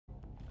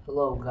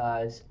Hello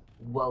guys,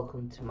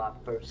 welcome to my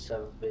first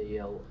ever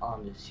video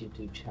on this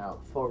YouTube channel,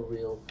 for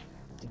real,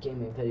 the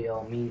gaming video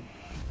on me.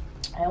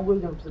 And we're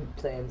gonna be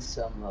playing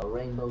some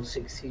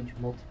Rainbowsix Siege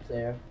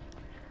multiplayer.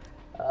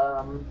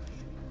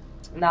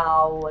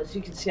 Now, as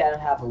you can see, I don't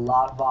have a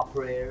lot of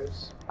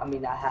operators. I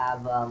mean, I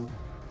have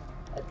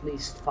at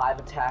least 5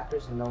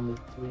 attackers and only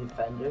 3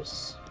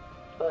 defenders.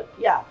 But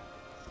yeah,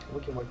 we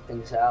can work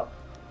things out.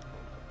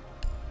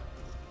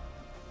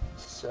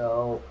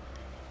 So,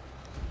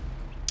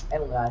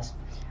 anyway guys,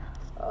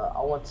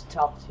 I want to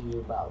talk to you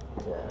about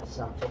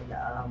something.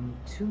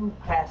 2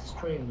 past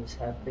streams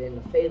have been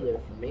a failure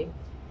for me,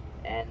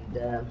 and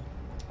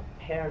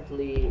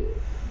apparently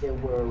they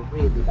were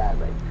really bad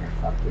right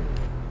now. Fucking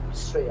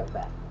straight up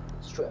bad.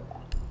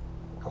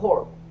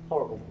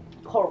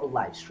 Horrible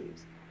live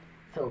streams.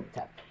 Filled with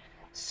that.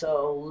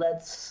 So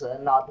let's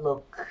not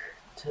look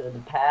to the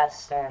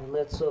past and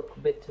let's look a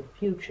bit to the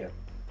future.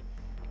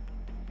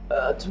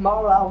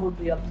 Tomorrow I will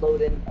be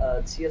uploading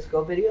a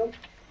CSGO video.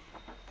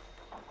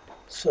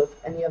 So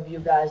if any of you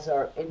guys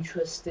are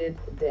interested,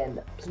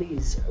 then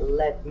please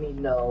let me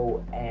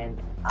know, and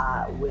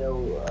I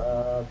will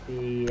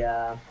be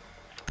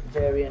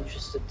very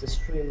interested to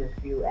stream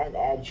with you and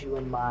add you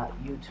in my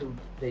YouTube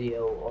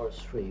video or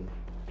stream,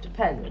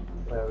 depending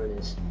wherever it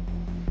is.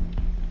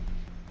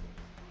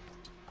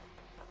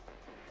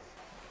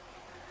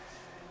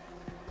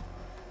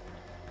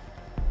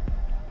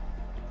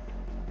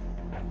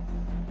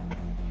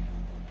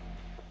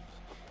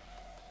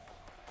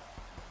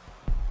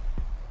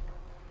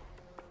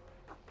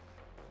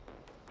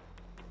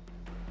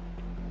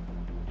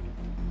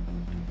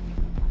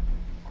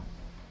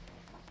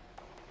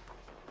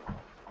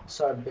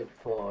 Sorry a bit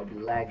for the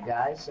lag,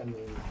 guys. I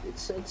mean,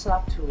 it's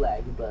not too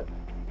laggy, but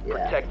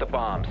yeah. Protect the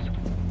bombs.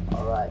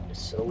 Alright,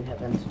 so we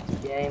have entered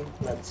the game.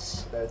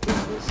 Let's get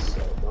this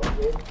door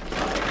here.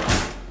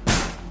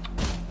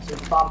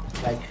 It's bomb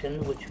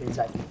protection, which means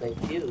I can play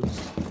fuse,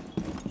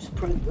 which is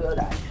pretty good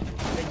actually.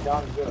 Pretty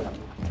darn good.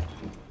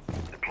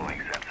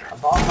 Deploying sensor.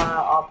 Of all my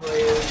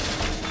operators,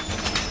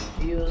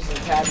 fuse and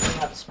captain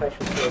have a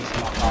special place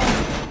in my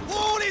heart.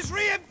 Wall is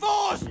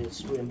reinforced!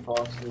 Just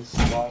reinforce this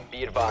wall.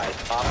 Be advised,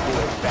 Op 4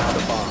 has found a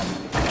bomb.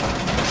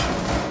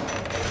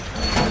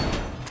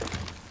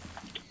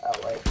 Oh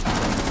wait.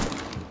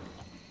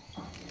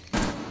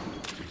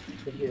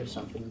 I could hear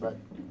something, but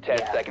 10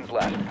 yeah. seconds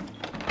left.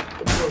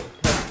 It was a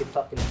pesky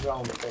fucking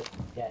drone, but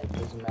yeah, it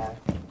doesn't matter.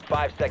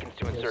 5 seconds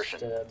to insertion.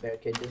 Just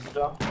barricade this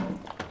drone. Op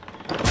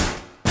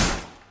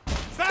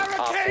 4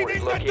 has Barricading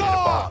the located a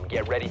door! bomb.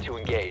 Get ready to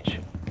engage.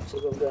 So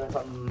we're going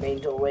from the main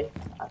doorway,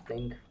 I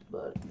think,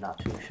 but not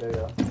too sure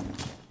though.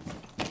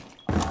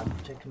 I'm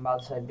protecting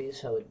outside B,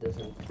 so it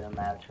doesn't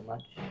matter too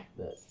much.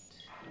 But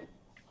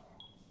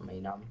I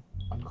mean,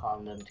 I'm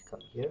calling them to come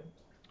here.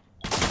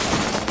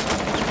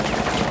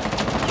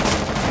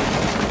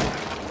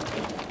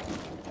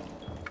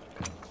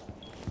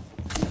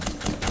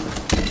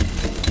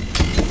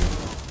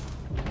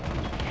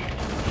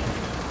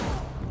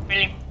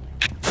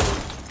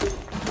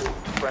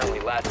 Friendly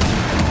last.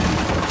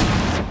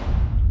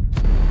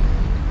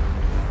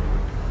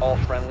 All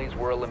friendlies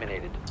were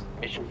eliminated.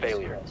 Mission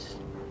failure. Christ.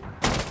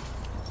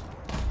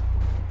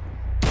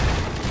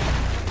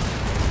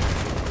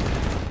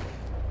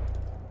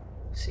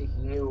 See,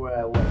 he knew where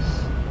I was.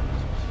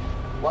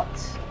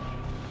 What?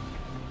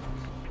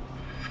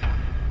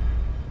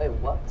 Wait,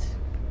 what?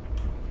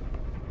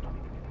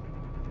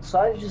 So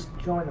I just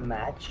joined a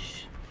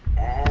match,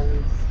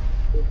 and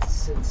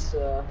it's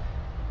a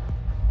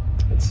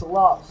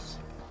loss.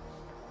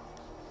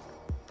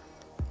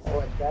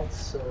 Oh,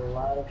 that's a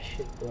lot of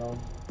shit, bro.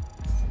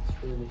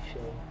 That's really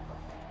shit.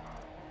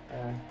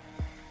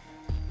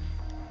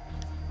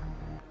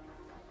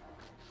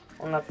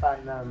 I'm not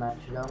finding another match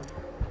though.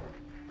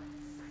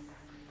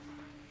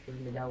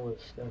 That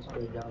was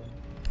pretty dumb.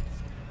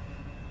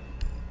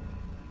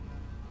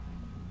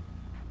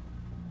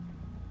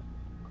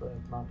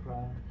 Collect my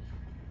prize.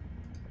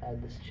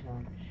 Add this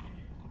challenge.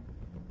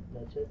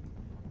 That's it.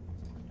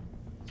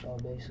 It's all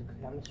basic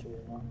chemistry, you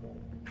know, but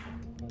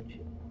no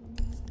shit.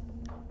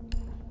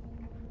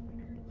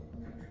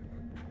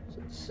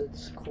 So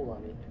it's cool, I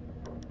mean.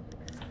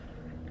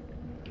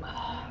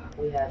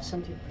 We have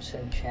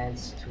 70%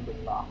 chance to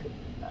unlock it,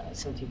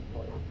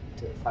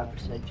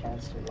 70.5%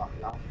 chance to unlock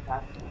an offer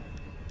pack.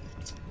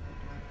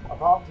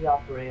 Of all the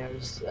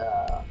operators,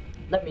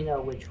 let me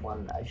know which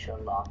one I should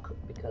unlock,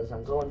 because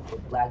I'm going for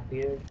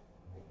Blackbeard,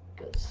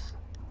 because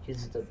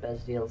he's the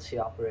best DLC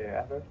operator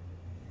ever,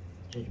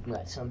 judged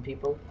by some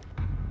people.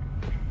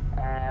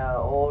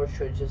 Or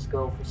should I just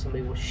go for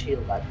somebody with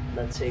shield, like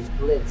let's say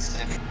Blitz.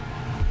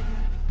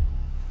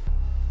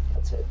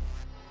 That's it.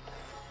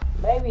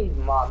 Maybe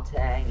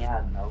Montang,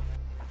 I don't know.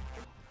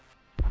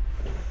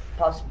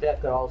 Possibly I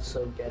could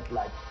also get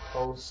like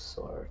Pulse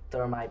or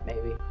Thermite,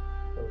 maybe.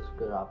 Those are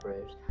good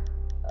operators.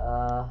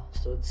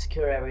 So it's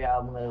secure area,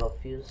 I'm gonna go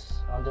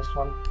fuse on this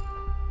one.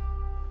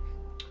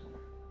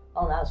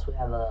 Oh, nice, we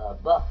have a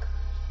Buck.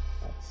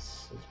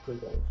 That's pretty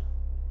good.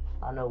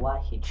 I don't know why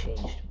he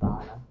changed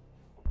Bana.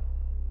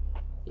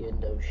 even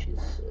though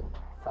she's a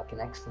fucking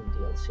excellent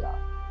DLC.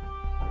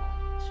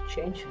 So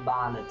change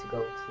Banner to go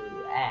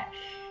to Ash.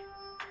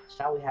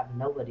 So now we have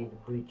nobody to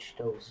breach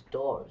those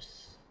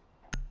doors.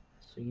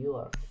 So you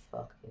are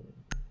fucking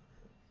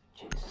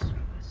Jesus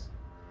Christ.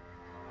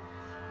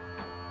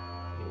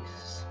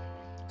 Jesus.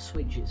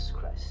 Sweet Jesus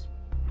Christ.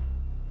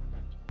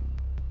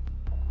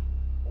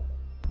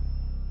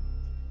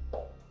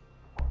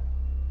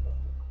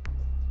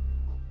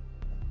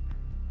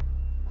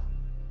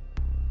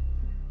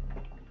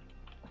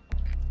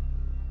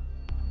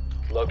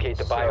 Locate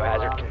the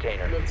biohazard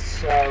container.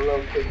 Let's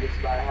locate this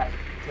biohazard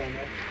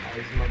container,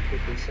 as more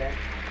quickly said.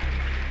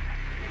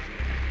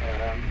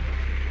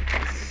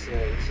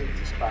 It's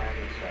into spy on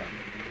this side.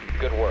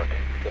 Good work.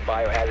 The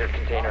biohazard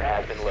container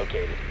has been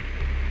located.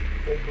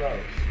 Pretty close.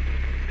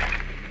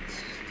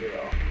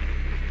 Still.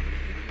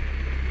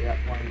 We have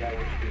one guy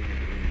which we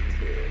need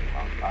to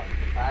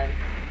occupy.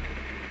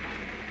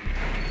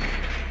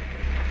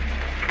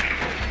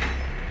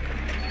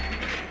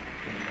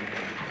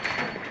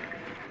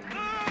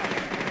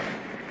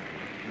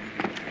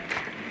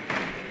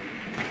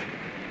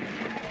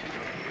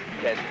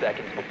 10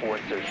 seconds before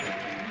insertion.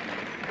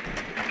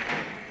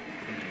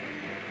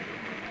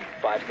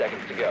 5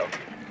 seconds to go.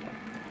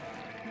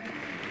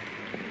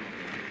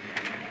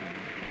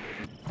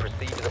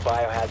 Proceed to the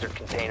biohazard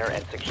container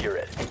and secure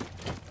it.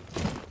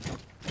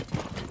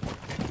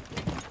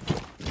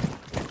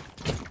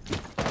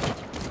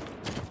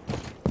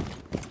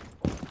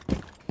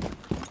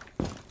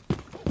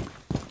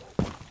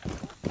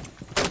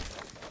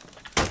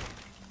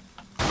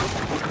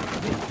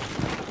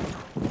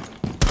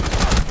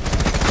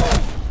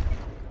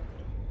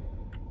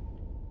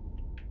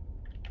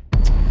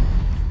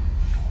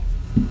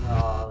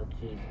 Oh,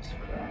 Jesus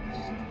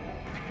Christ.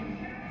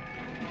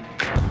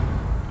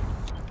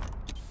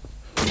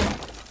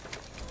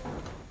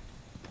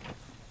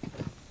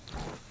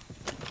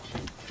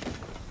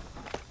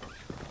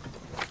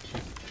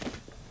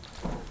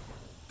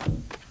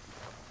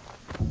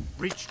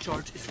 Breach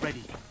charge is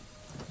ready.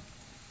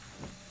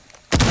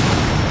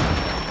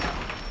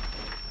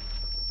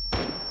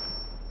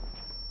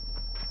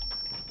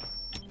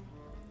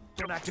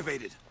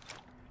 Activated.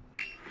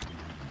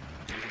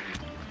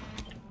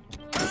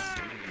 I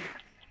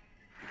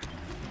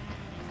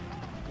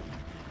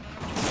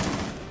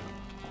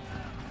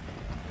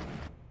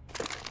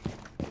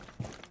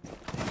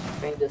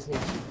think this needs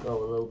to go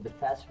a little bit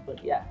faster,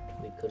 but yeah,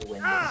 we could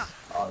win this.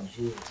 Oh,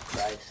 Jesus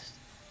Christ.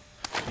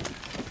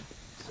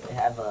 So we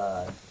have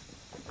a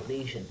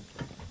lesion.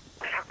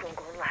 Shotgun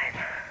going live.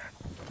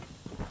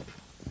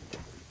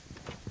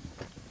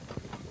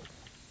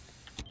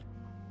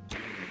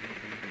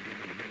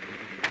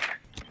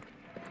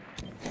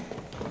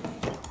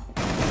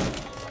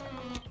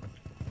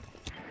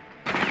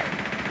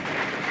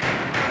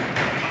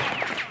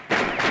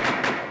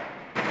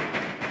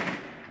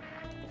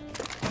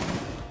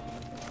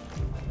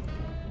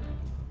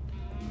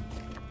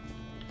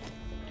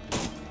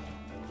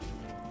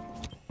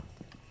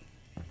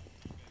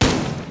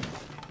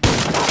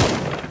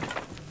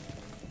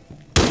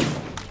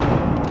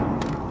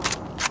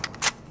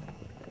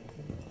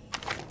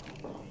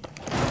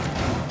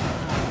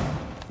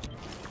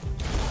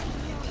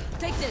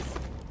 Take this.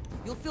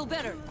 You'll feel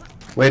better.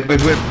 Wait.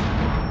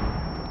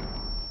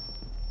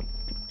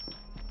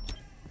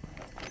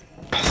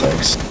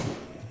 Thanks.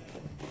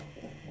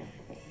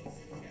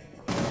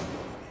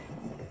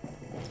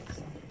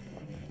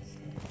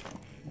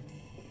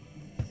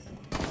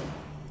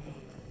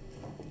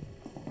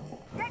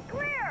 Get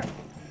clear!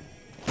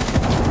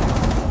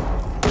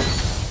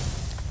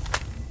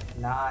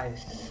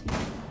 Nice.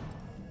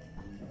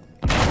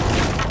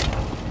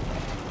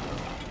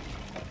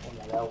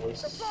 Yeah, that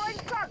was Deploying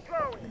shock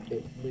drone! a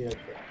bit weird.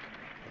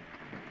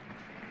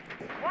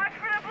 Watch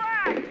for the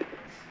blast!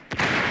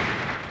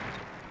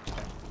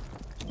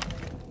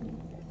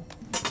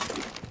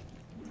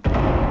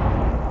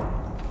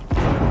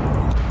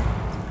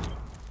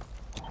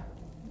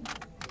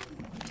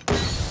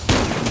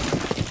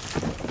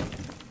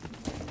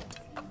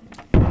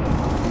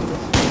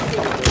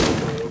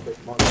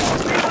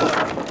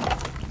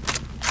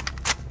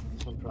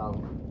 No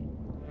problem.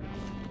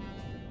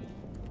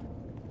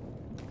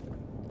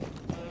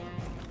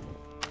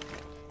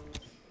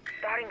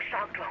 Starting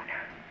shock drone.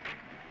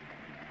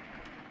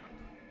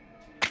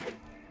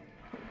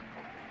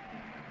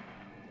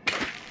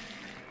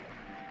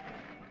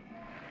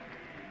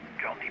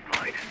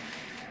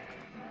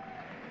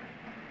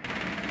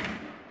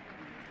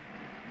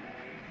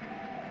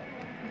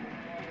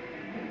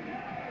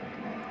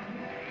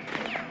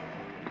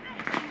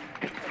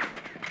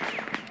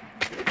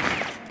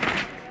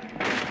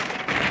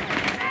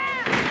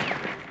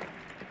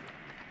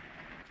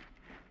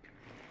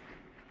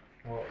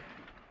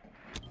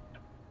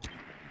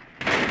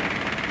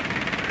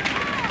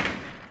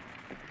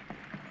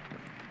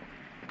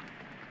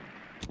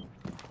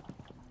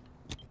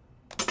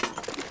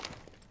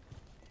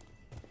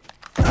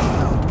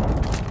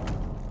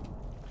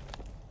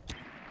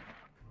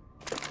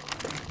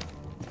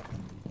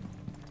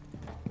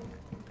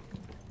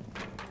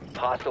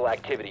 Hostile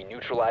activity.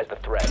 Neutralize the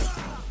threat.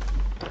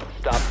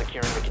 Stop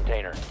securing the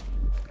container.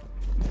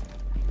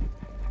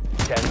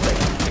 10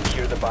 seconds.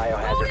 Secure the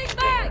biohazard Loading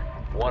container.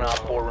 back! 1 op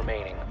 4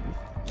 remaining.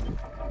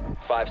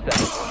 5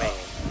 seconds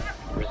remaining.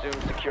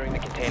 Resume securing the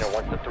container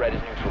once the threat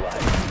is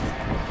neutralized.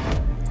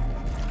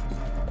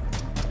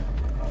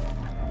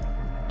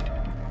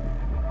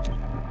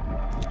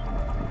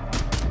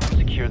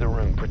 Secure the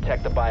room.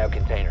 Protect the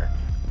biocontainer.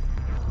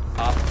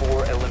 Op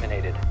 4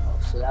 eliminated.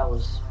 So that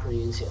was pretty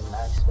easy and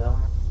nice though.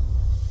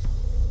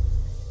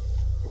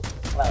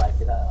 I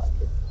like it, I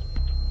like it.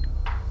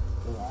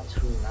 Yeah, it's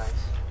really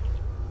nice.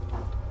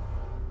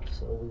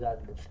 So we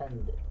gotta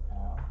defend it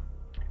now.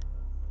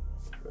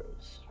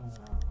 First.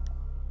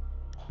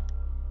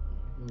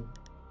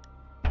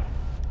 I'm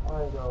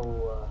gonna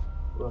go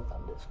work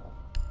on this one.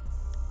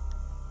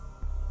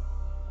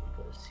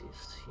 Because he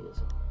is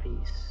a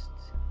beast.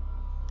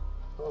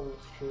 Global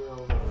shield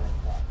or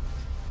like that.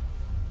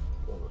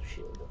 Global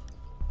shield.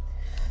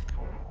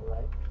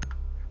 Alright.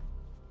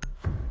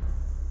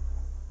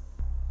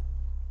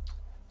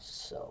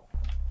 So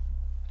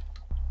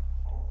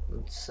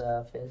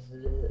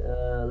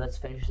let's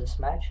finish this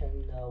match and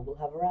we'll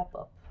have a wrap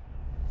up.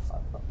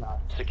 But not.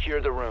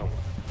 Secure the room.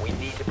 We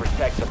need to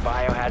protect the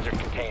biohazard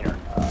container.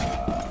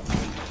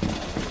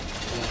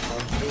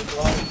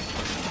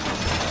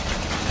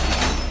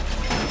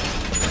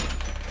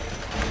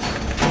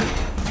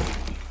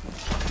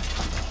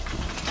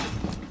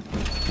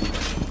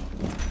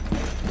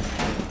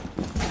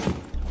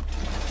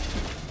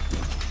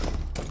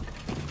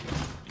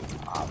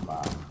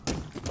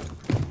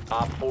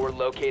 Op 4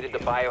 located the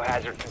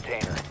biohazard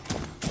container.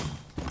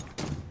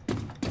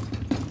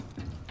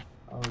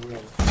 Oh, we're gonna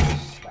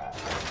finish that.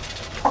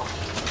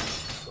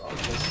 So I'll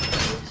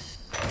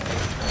just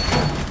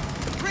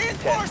 10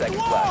 Reinforce the seconds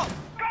wall! left.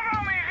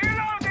 Cover me!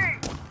 Reloading!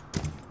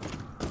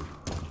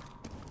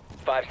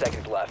 5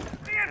 seconds left.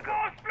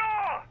 Reinforced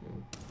floor!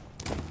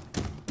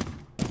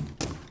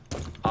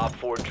 Op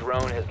 4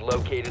 drone has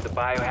located the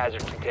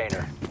biohazard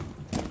container.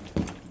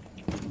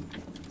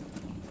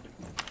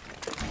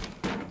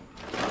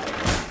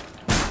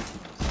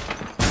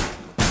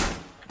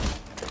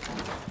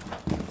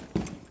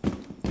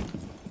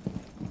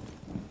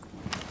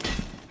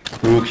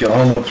 Rook, your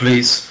armor,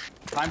 please.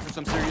 Time for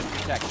some serious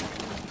protection.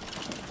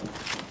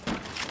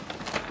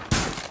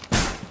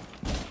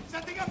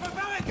 Setting up a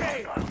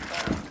barricade!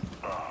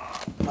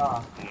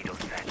 Needle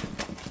set.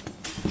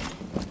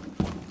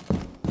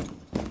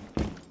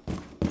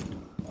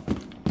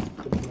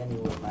 could be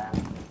anywhere,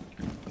 man.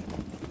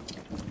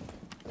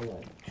 We're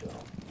gonna go.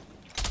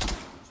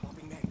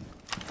 Swapping name.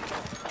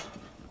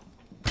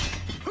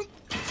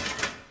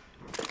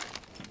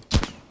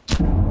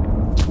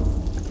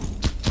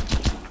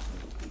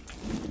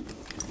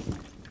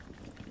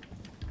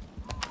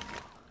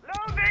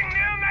 Loading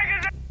new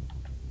magazine!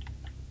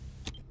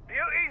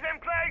 Beauty's in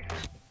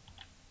place!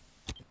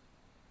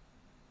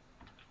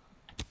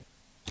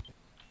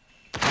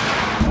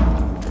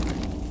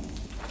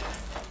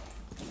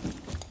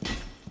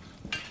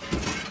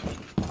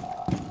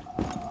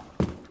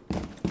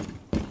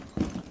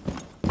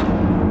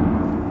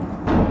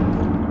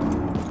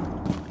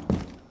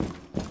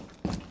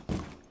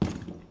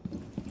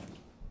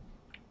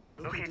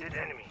 Located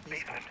enemy,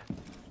 basement.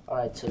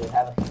 Alright, so we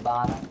have a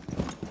Hibana.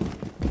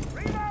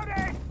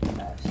 Reloading!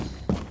 Nice.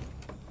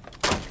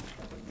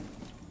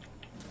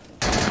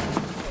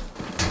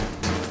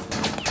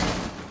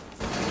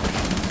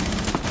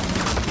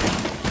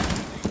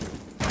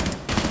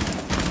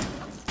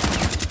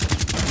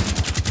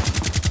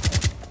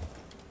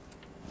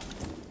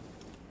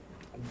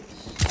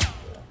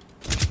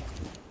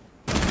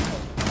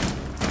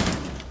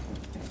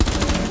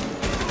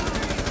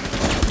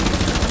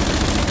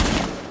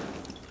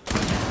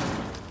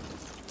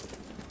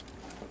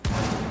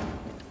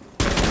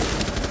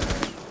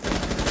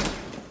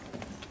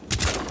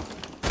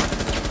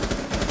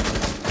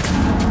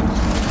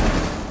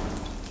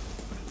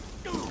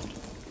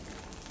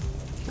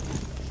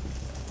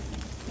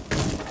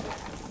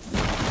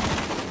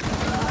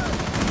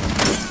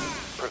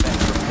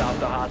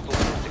 The hostiles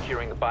from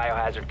securing the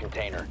biohazard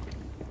container.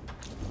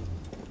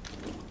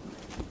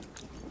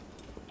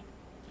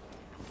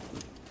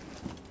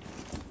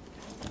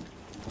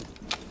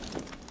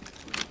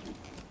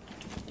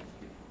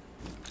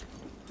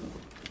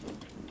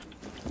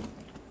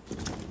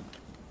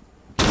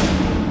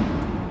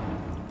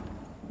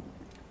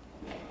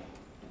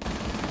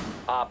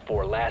 Op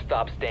 4, last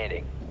stop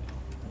standing.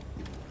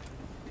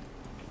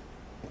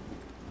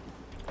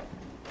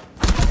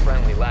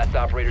 Friendly, last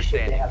operator Shit, they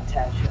standing. have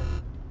tension.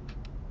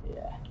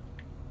 Yeah.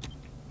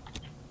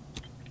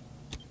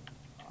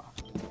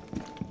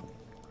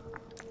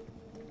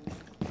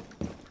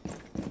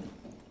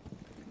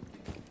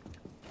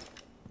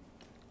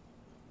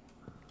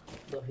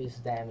 Though he's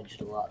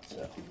damaged a lot,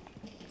 so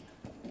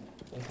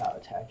we can't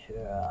attack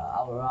here.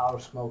 Our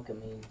smoke, I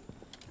mean,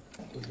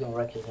 he's gonna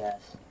wreck his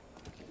ass.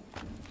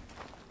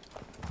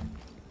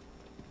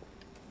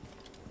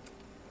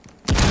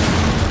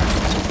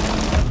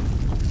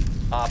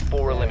 Op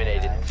 4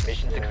 eliminated.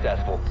 Mission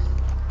successful.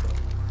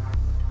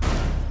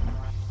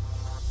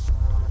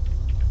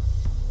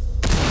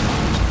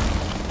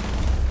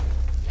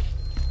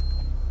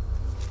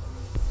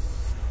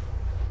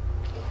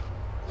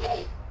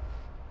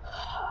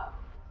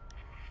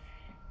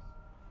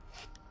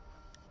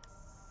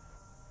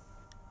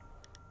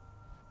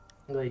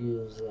 I'm gonna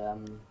use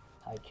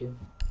IQ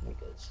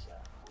because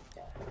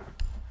yeah,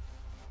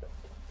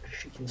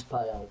 she can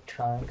spy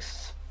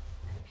electronics.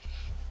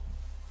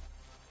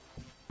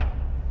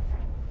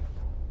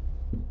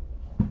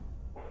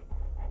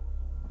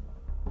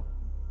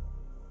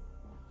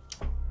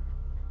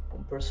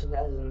 One person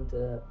hasn't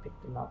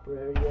picked an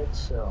operator yet,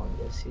 so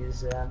I guess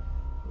he's going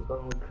to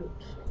recruit.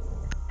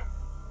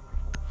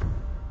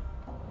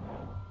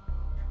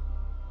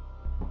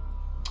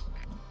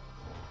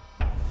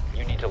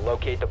 You need to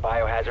locate the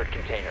biohazard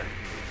container.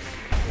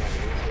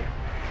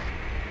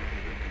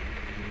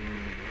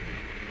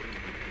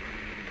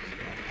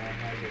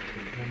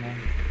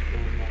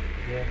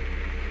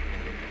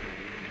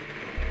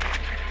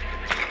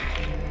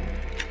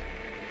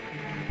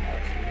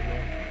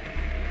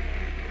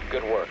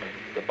 Good work.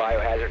 The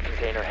biohazard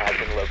container has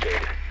been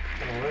located.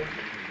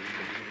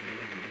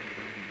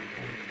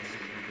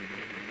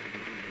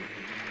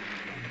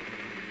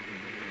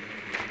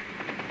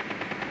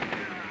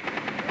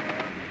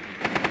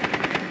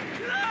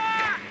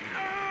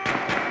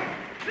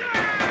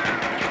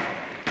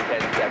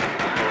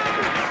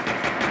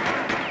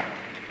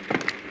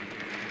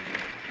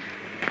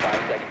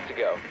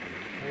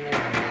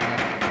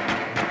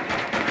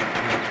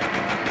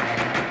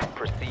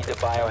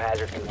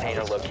 Biohazard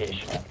container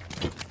location.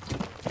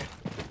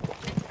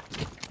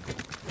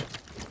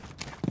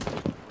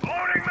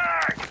 Loading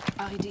mag!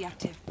 RED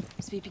active.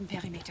 Sweeping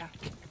perimeter.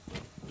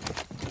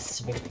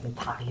 Sweeping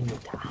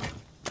perimeter.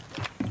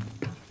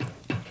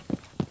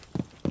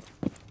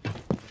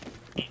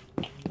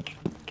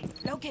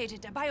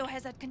 Located a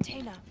biohazard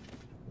container.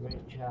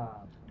 Great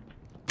job.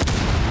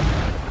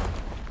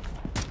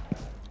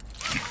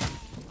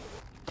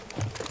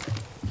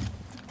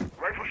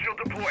 Rifle shield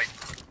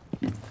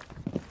deployed.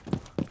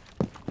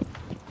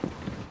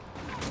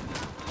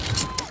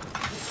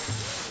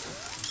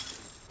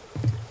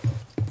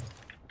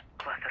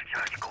 Cluster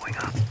charge going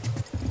up.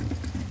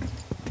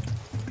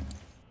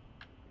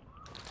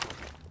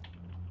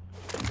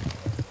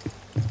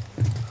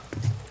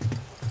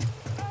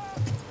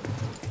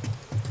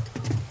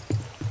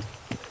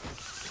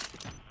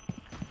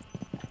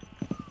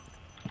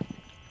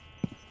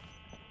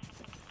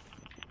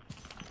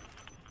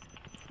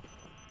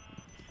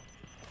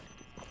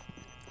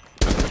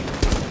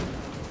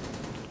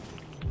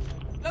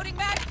 Loading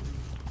back.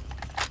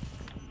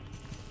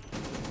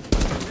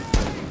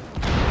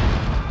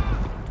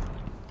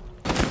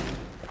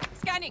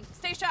 Scanning.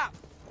 Stay sharp.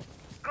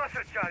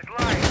 Cluster charge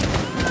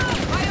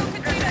live. Bio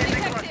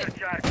container Cluster detected.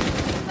 charge.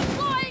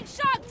 Deploying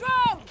shock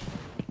drone.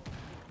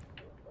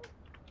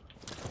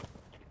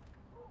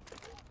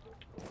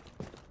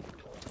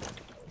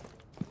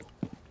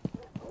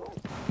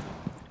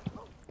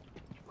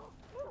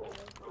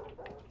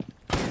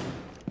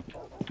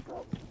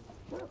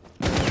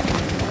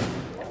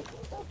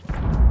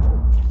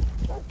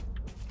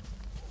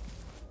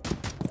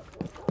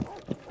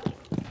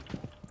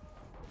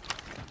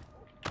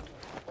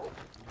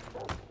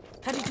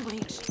 Ready to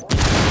breach.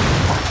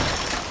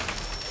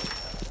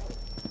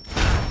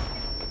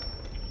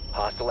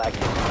 Hostile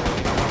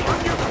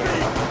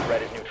activity.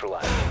 Threat is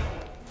neutralized.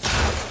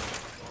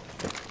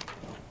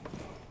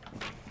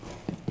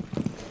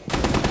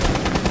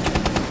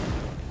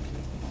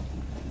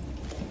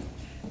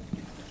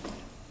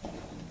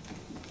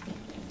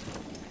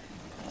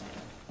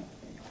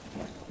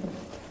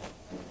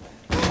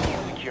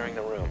 Securing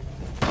the room.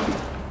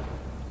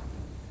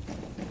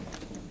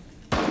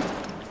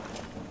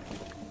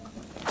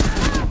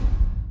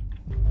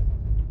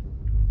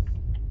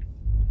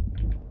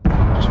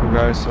 Two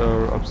guys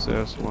are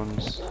upstairs,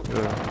 one's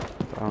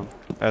down,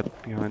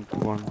 behind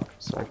one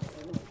side.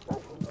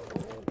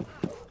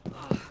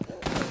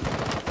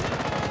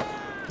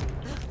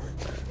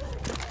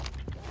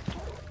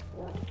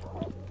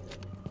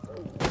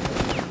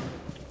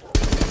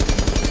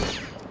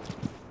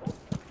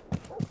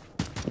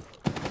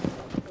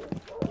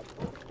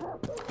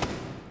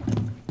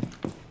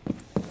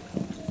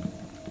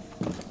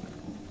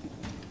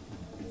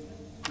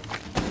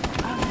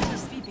 RED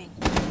sweeping.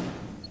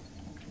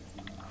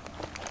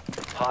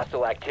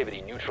 Hostile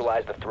activity.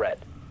 Neutralize the threat.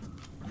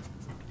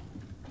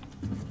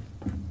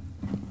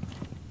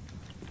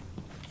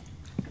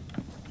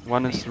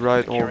 One is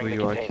right over Securing you,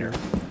 the I container. hear.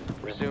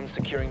 Resume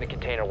securing the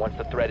container once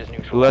the threat is The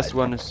neutralized. last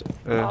one is,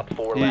 Op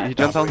 4 he last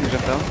jumped down, he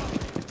operator.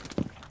 jumped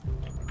down.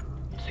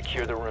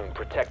 Secure the room.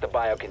 Protect the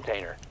bio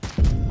container.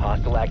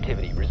 Hostile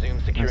activity. Resume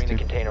securing the Nice.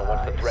 container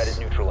once the threat is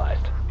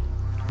neutralized.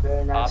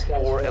 Very nice, Op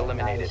guys. 4 very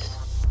eliminated. nice.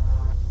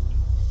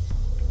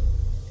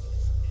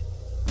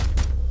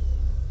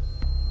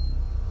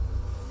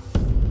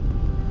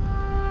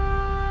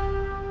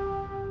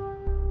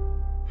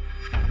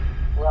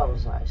 Well, that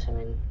was nice. I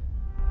mean,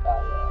 got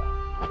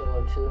a kill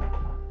or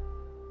two.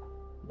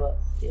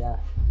 yeah.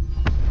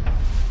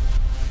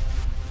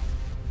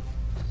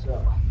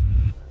 So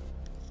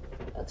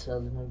that's how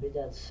it's gonna be.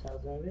 That's how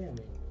it's gonna be. I mean,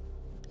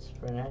 it's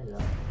pretty nice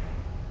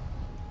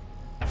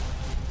though.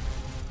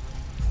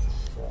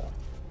 So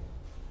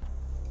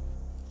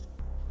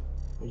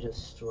we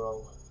just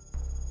stroll.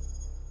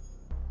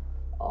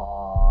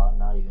 Oh,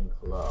 not even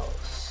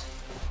close.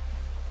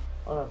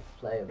 I wanna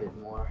play a bit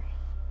more.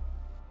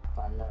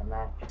 Find another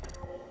match.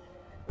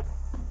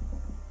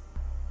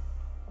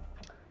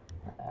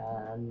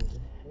 And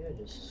yeah,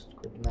 just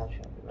good match.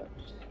 But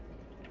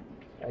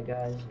that,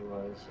 guys,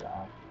 was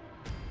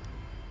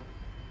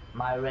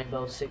my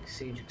Rainbow Six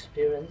Siege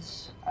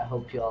experience. I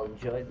hope you all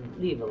enjoyed.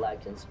 Leave a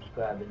like and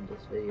subscribe in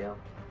this video.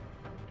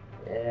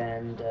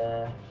 And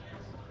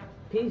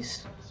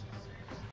peace.